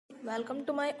welcome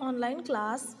to my online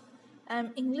class. I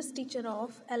am English teacher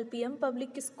of LPM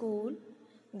Public School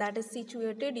that is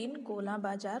situated in Gola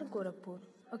Bazar, Gorakhpur.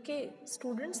 Okay,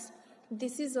 students,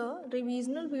 this is a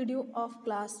revisional video of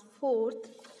class 4th,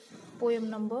 poem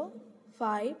number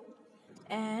 5,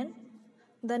 and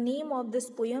the name of this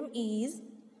poem is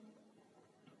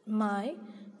My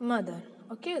Mother.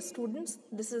 Okay, students,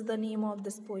 this is the name of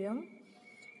this poem,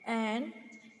 and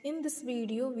in this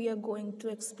video we are going to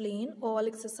explain all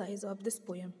exercise of this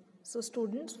poem. So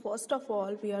students, first of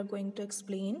all we are going to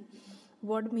explain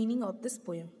word meaning of this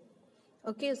poem.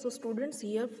 Okay, so students,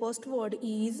 here first word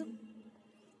is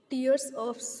tears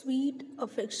of sweet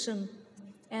affection,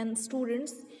 and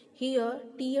students, here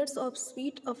tears of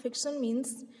sweet affection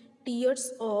means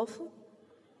tears of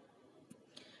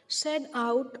shed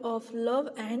out of love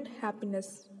and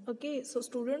happiness. Okay, so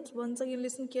students, once again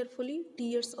listen carefully.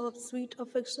 Tears of sweet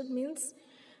affection means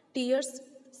tears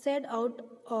shed out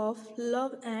of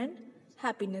love and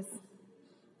happiness.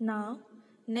 Now,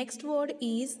 next word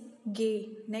is gay.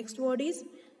 Next word is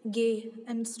gay,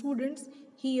 and students,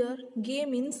 here gay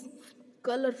means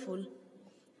colorful.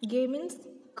 Gay means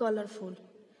colorful.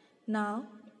 Now,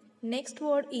 next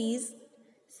word is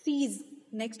cease.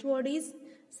 Next word is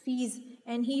cease,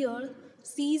 and here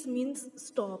cease means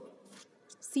stop.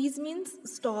 Cease means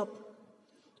stop.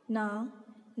 Now,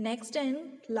 next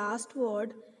and last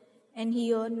word, and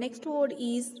here next word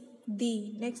is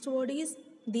the. Next word is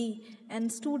the, and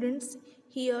students,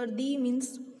 here the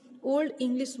means old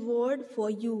English word for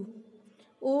you.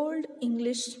 Old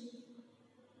English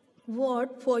word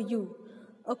for you.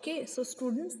 Okay, so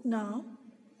students, now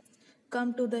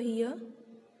come to the here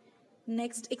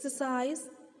next exercise,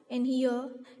 and here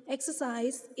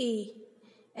exercise A,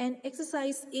 and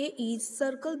exercise A is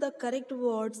circle the correct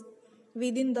words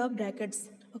within the brackets.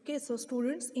 Okay, so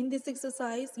students, in this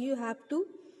exercise you have to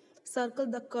circle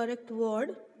the correct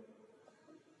word.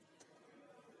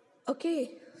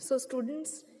 Okay, so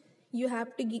students, you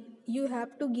have to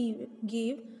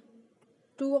give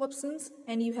two options,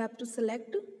 and you have to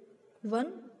select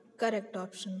one correct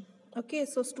option. Okay,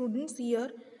 so students, here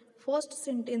first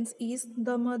sentence is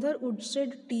the mother would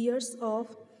shed tears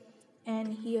of,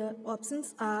 and here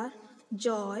options are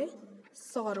joy,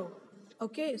 sorrow.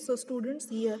 Okay, so students,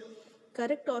 here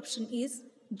correct option is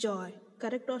joy.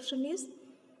 Correct option is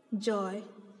joy.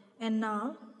 And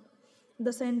now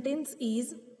the sentence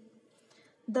is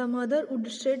the mother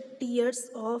would shed tears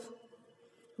of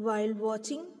while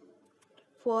watching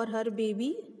for her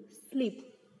baby sleep.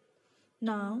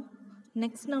 Now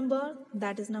next number,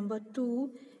 that is number 2,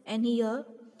 and here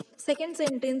second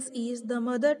sentence is the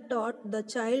mother taught the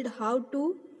child how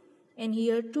to, and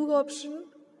here two option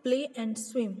play and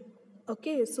swim.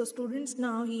 Okay, so students,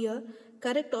 now here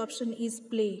correct option is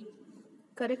play.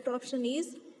 Correct option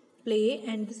is play,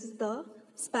 and this is the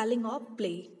spelling of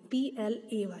play,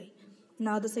 Play.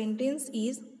 Now the sentence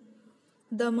is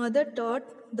the mother taught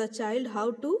the child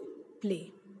how to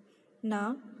play.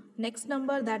 Now next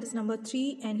number, that is number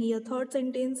 3, and here third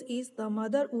sentence is the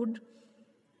mother would,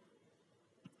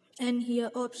 and here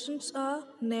options are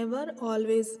never,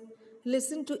 always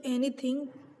listen to anything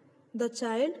the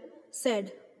child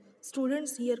said.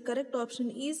 Students, here correct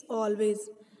option is always.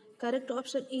 Correct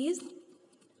option is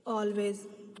always.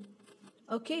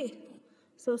 Okay,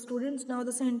 so students, now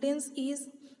the sentence is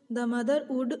the mother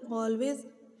would always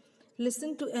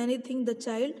listen to anything the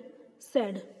child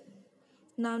said.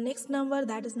 Now next number,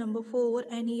 that is number 4,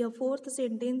 and here fourth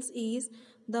sentence is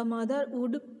the mother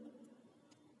would,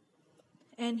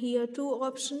 and here two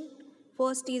option,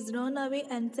 first is run away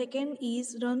and second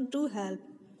is run to help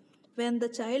when the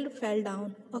child fell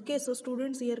down. Okay, so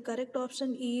students, here correct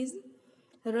option is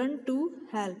run to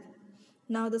help.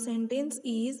 Now the sentence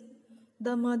is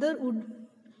the mother would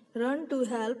run to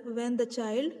help when the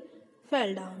child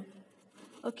fell down.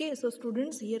 Okay, so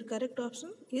students, here correct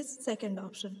option is second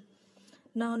option.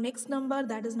 Now next number,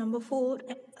 that is number 4,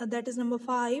 that is number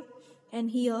 5, and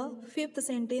here fifth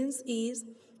sentence is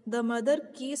the mother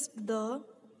kissed the,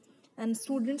 and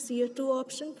students, here two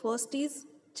options, first is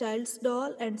child's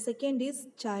doll and second is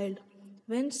child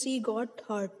when she got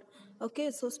hurt.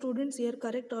 Okay, so students, here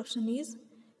correct option is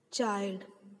child.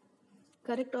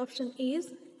 Correct option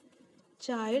is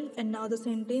child, and now the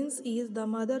sentence is the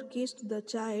mother kissed the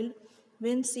child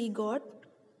when she got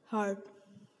hurt.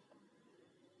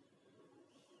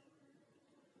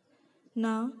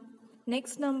 Now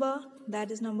next number, that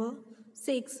is number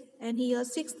 6, and here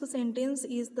sixth sentence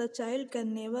is the child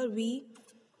can never be,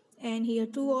 and here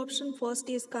two options, first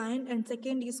is kind and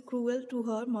second is cruel to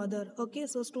her mother. Okay,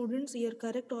 so students, here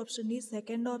correct option is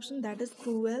second option, that is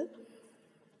cruel.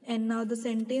 And now the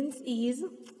sentence is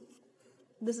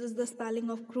This is the spelling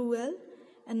of cruel.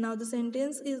 And now the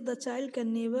sentence is the child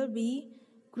can never be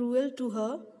cruel to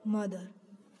her mother.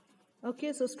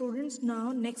 Okay, so students,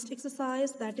 now next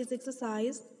exercise, that is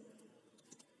exercise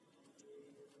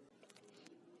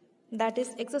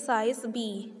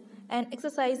B. And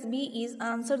exercise B is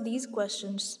answer these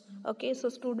questions. Okay, so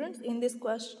students, in this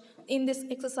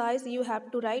exercise you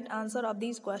have to write answer of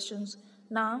these questions.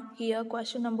 Now here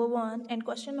question number 1, and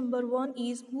question number 1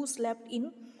 is who slept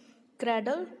in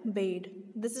cradle bed.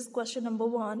 This is question number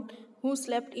 1, who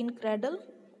slept in cradle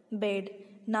bed.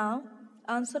 Now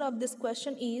answer of this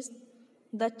question is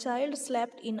the child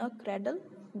slept in a cradle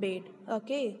bed.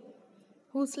 Okay,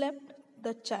 who slept?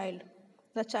 The child.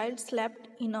 The child slept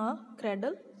in a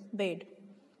cradle bed.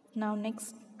 Now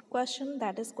next question,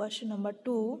 that is question number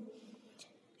 2.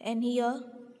 And here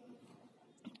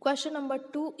question number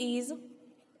 2 is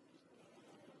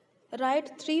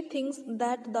write 3 things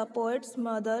that the poet's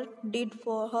mother did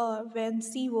for her when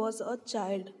she was a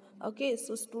child. Okay,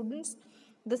 so students,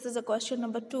 this is a question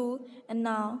number 2, and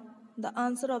now the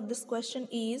answer of this question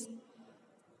is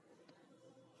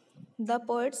the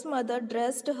poet's mother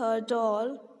dressed her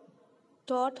doll,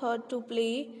 taught her to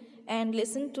play, and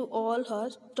listened to all her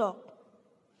talk.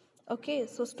 Okay,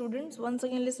 so students, once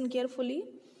again listen carefully.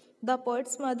 The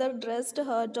poet's mother dressed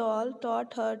her doll,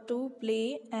 taught her to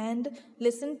play, and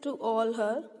listened to all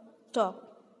her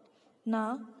talk.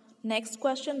 Now, next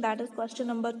question, that is question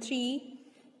number 3.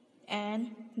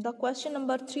 And the question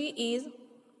number 3 is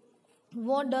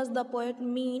what does the poet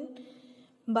mean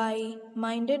by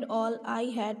minded all I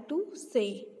had to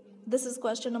say? This is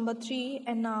question number 3,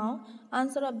 and now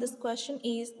answer of this question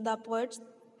is the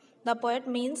poet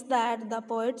means that the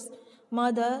poet's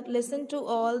mother listened to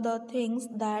all the things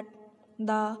that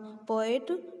the poet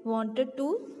wanted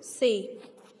to say.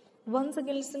 Once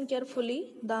again listen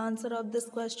carefully. The answer of this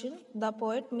question, the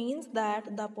poet means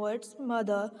that the poet's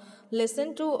mother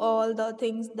listened to all the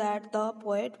things that the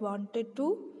poet wanted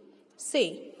to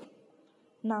say.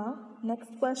 Now,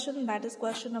 next question, that is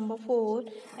question number 4.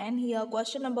 And here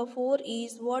question number 4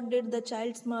 is what did the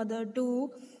child's mother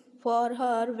do for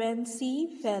her when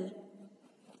she fell?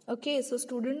 Okay, so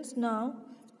students, now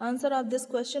answer of this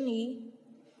question is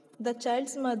the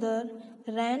child's mother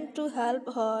ran to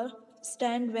help her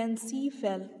stand when she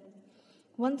fell.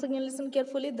 Once again listen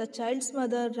carefully. The child's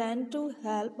mother ran to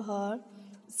help her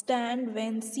stand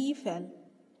when she fell.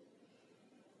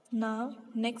 Now,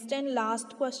 next and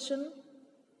last question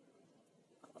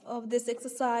of this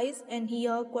exercise, and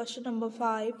here question number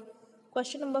 5.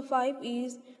 Question number 5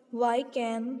 is why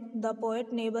can the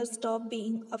poet never stop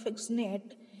being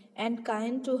affectionate and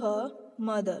kind to her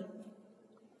mother?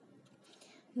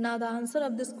 Now the answer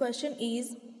of this question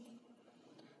is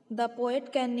the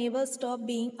poet can never stop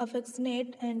being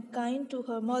affectionate and kind to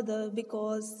her mother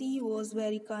because she was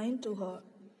very kind to her.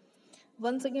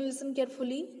 Once again listen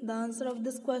carefully. The answer of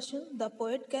this question, the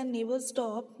poet can never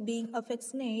stop being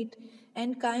affectionate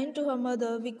and kind to her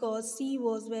mother because she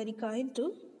was very kind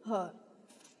to her.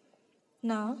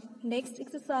 Now next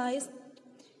exercise,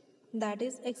 that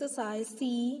is exercise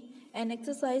C, and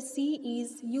exercise C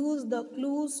is use the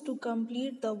clues to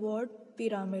complete the word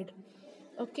pyramid.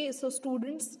 Okay, so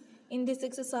students, in this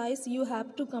exercise you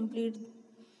have to complete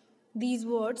these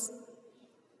words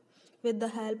with the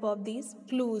help of these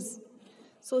clues.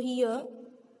 So here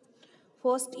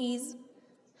first is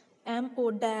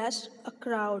MO dash a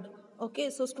crowd.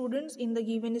 Okay, so students, in the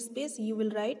given space you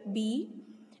will write B,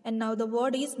 and now the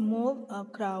word is move a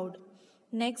crowd.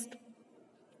 Next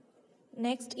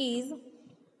is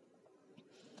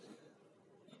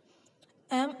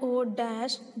MO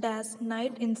dash dash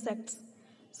night insects.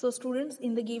 So students,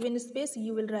 in the given space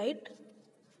you will write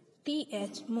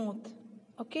TH moth.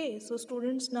 Okay, so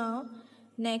students, now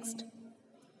next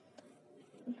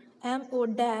MO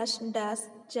dash dash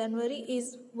January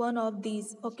is one of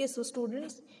these. Okay, so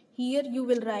students, here you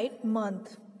will write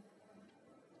month.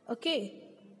 Okay,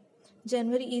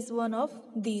 January is one of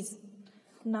these.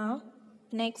 Now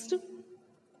next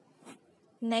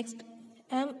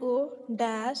MO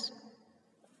dash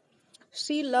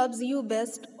she loves you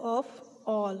best of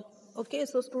all. Okay,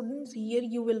 so students, here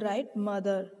you will write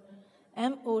mother.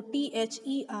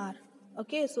 MOTHER.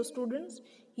 Okay, so students,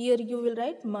 here you will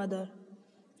write mother.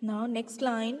 Now next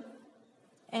line,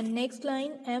 and next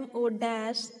line MO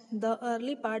dash the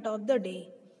early part of the day.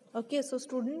 Okay, so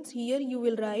students, here you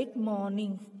will write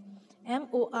morning.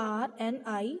 MORNING.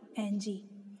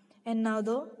 And now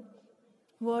the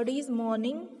word is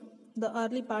morning, the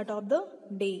early part of the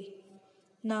day.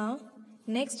 Now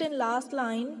next and last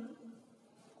line,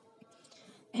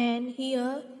 and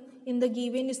here in the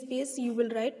given space you will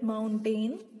write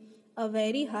mountain. a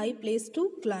very high place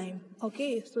to climb.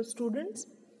 Okay, so students,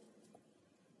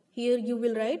 here you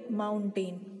will write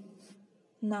mountain.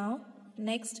 Now,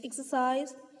 next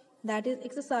exercise, that is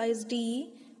exercise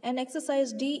D, and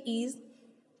exercise D is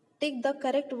take the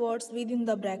correct words within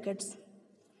the brackets.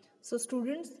 So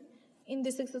students, in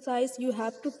this exercise you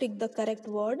have to take the correct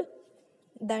word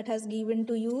that has given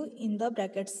to you in the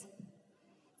brackets.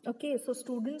 Okay, so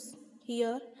students,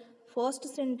 here first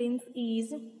sentence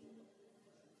is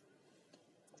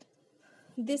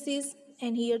this is,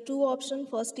 and here two options,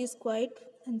 first is quiet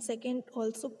and second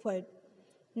also quiet.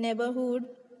 Neighborhood,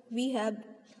 we have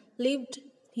lived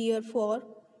here for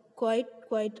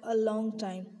quite a long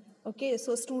time. Okay,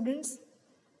 so students,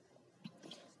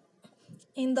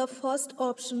 in the first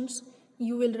options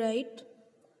you will write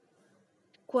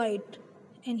quiet,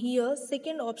 and here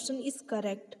second option is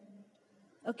correct.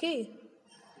 Okay,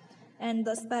 and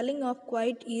the spelling of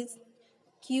quiet is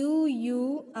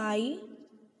Quite.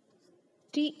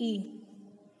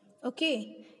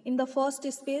 Okay, in the first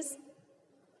space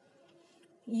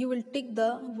you will tick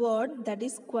the word that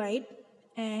is quiet,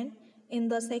 and in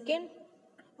the second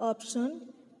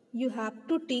option you have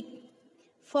to tick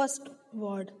first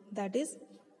word that is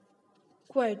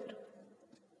quiet.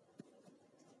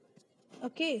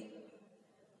 Okay,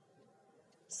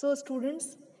 so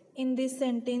students, in this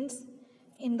sentence,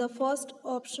 in the first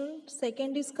option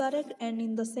second is correct, and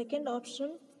in the second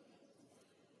option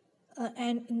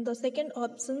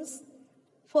options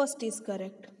first is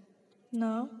correct.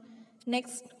 Now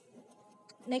next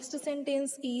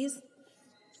sentence is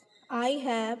I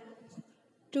have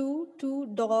two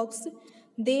dogs.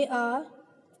 They are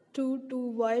too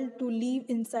wild to live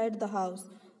inside the house.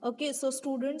 Okay, so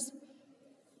students,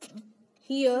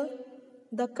 here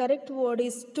the correct word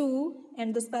is two,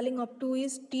 and the spelling of two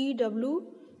is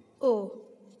TWO,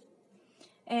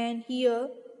 and here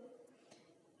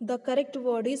the correct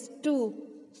word is two,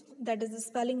 that is the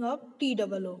spelling of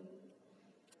TOO.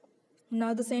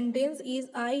 Now the sentence is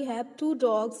I have two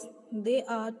dogs. They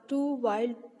are too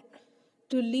wild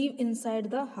to live inside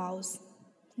the house.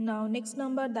 Now next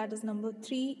number, that is number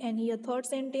 3, and here third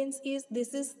sentence is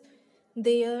this is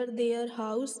their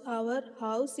house. Our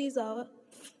house is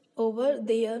over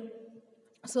there.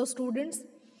 So students,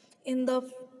 in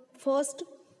the first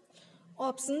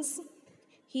options,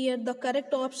 here the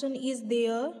correct option is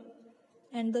there,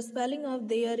 and the spelling of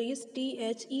there is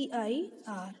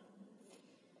THEIR.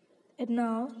 And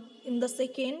now in the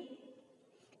second,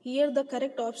 here the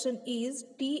correct option is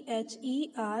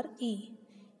THERE.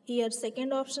 Here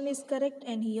second option is correct,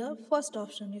 and here first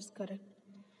option is correct.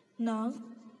 Now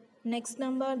next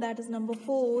number, that is number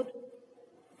 4,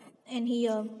 and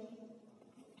here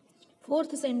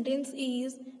fourth sentence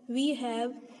is we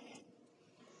have,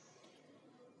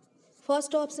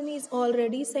 first option is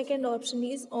already, second option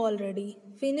is already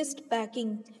finished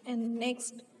packing, and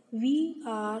next we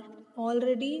are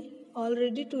already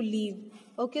to leave.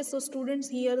 Okay, so students,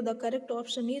 here the correct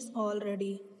option is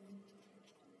already.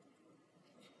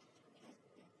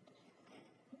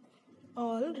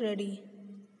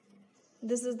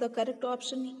 This is the correct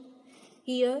option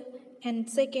here, and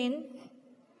second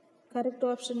correct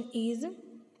option is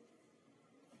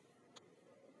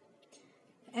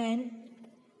and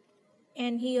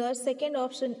here second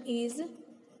option is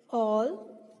all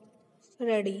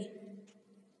ready.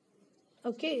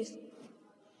 Okay,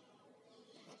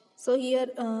 so here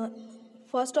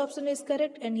first option is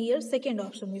correct, and here second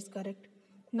option is correct.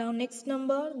 Now next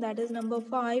number, that is number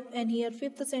 5, and here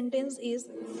fifth sentence is,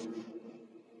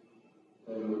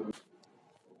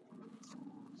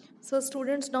 so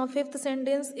students, now fifth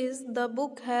sentence is the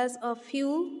book has a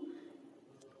few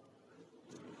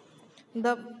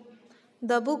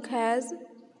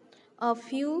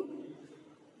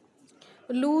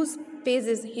loose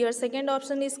pages. Here second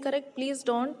option is correct, please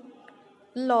don't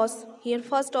lose. Here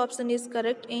first option is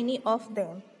correct, any of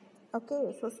them.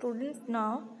 Okay, so students,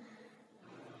 now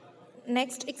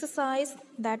next exercise,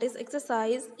 that is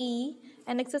exercise E,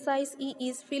 and exercise E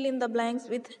is fill in the blanks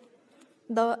with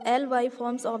the ly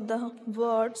forms of the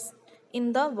words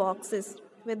in the boxes.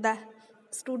 With the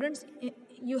students,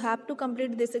 you have to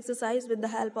complete this exercise with the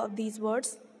help of these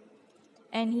words.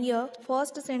 And here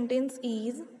first sentence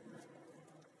is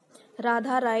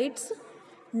Radha writes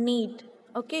neat.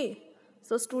 Okay,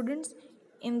 so students,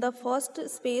 in the first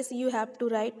space you have to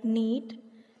write neat,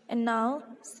 and now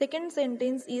second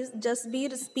sentence is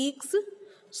Jasbir speaks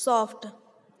soft.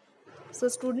 So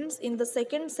students, in the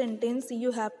second sentence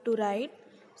you have to write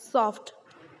soft.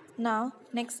 Now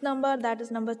next number, that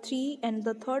is number 3, and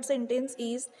the third sentence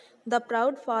is the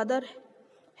proud father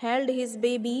held his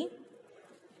baby,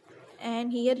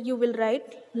 and here you will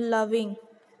write loving.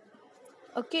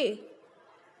 Okay.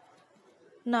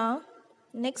 Now,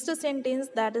 next sentence,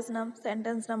 that is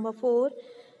sentence number 4.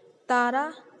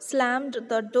 Tara slammed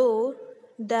the door,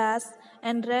 dash,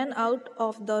 and ran out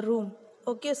of the room.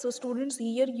 Okay, so students,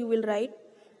 here you will write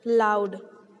loud.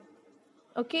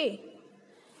 Okay,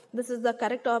 this is the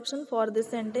correct option for this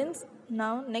sentence.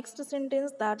 Now, next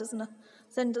sentence, that is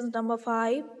sentence number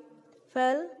 5.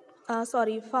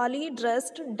 Fali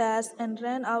dressed, dash, and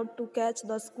ran out to catch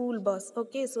the school bus.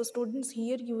 Okay, so students,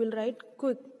 here you will write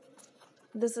quick.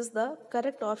 This is the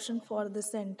correct option for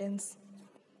this sentence.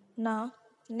 Now,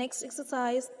 next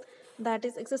exercise, that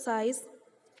is exercise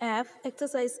F.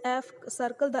 Exercise F,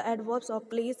 circle the adverbs of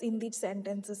place in these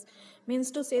sentences.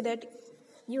 Means to say that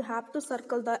you have to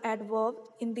circle the adverb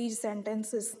in these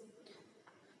sentences.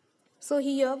 So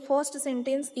here, first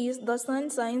sentence is the sun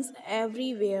shines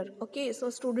everywhere. Okay, so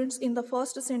students, in the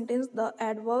first sentence, the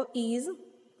adverb is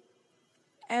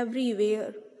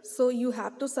everywhere. So you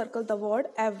have to circle the word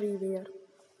everywhere.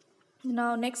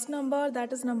 Now next number,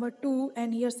 that is number 2,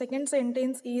 and here second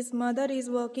sentence is mother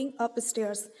is working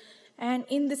upstairs, and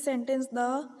in this sentence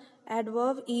the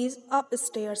adverb is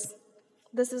upstairs.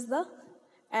 This is the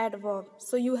adverb,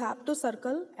 so you have to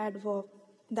circle adverb,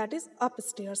 that is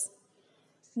upstairs.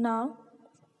 Now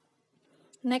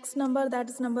next number, that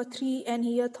is number 3, and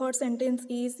here third sentence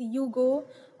is you go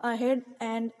ahead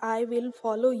and I will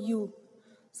follow you.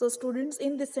 So students,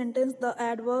 in this sentence the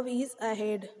adverb is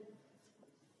ahead.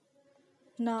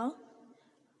 Now,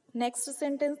 next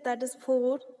sentence, that is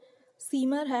 4.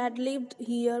 Seema had lived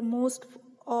here most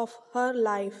of her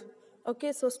life.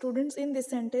 Okay, so students, in this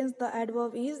sentence, the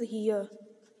adverb is here.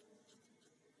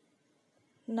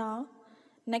 Now,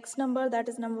 next number, that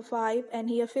is number 5, and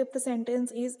here fifth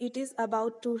sentence is it is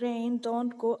about to rain,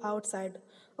 don't go outside.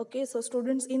 Okay, so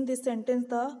students, in this sentence,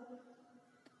 the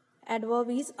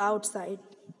adverb is outside.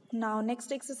 Now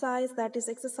next exercise, that is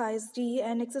exercise D,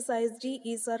 and exercise D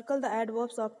is circle the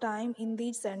adverbs of time in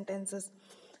these sentences.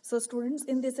 So students,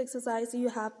 in this exercise you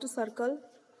have to circle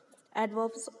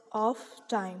adverbs of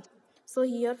time. So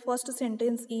here first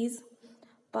sentence is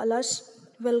Palash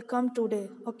will come today.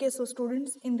 Okay, so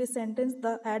students, in this sentence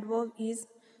the adverb is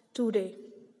today.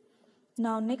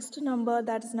 Now next number,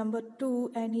 that is number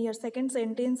 2, and here second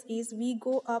sentence is we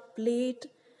go up late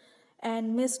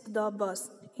and missed the bus.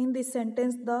 In this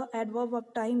sentence the adverb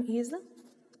of time is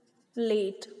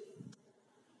late.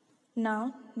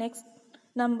 Now next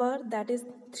number, that is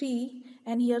 3,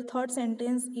 and here third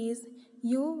sentence is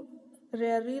you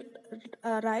rarely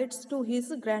writes to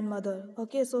his grandmother.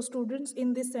 Okay, so students,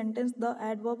 in this sentence the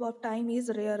adverb of time is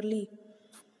rarely.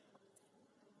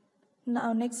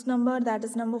 Now next number, that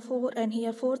is number 4, and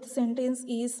here fourth sentence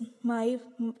is my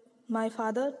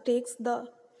father takes the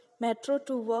metro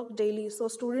to work daily. So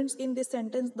students, in this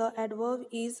sentence the adverb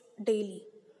is daily.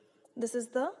 This is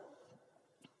the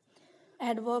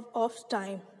adverb of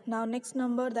time. Now next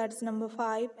number, that is number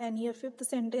 5, and here fifth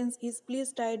sentence is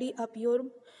please tidy up your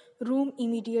room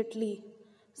immediately.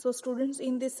 So students,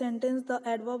 in this sentence the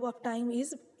adverb of time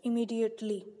is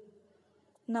immediately.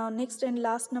 Now next and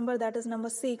last number, that is number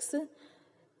 6,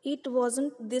 it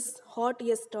wasn't this hot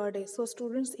yesterday. So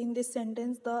students, in this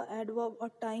sentence the adverb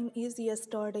of time is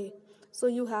yesterday. So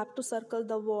you have to circle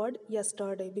the word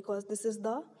yesterday because this is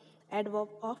the adverb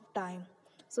of time.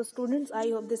 So students, I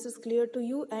hope this is clear to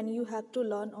you, and you have to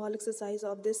learn all exercise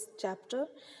of this chapter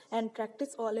and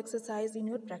practice all exercise in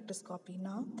your practice copy.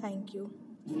 Now, thank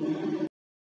you.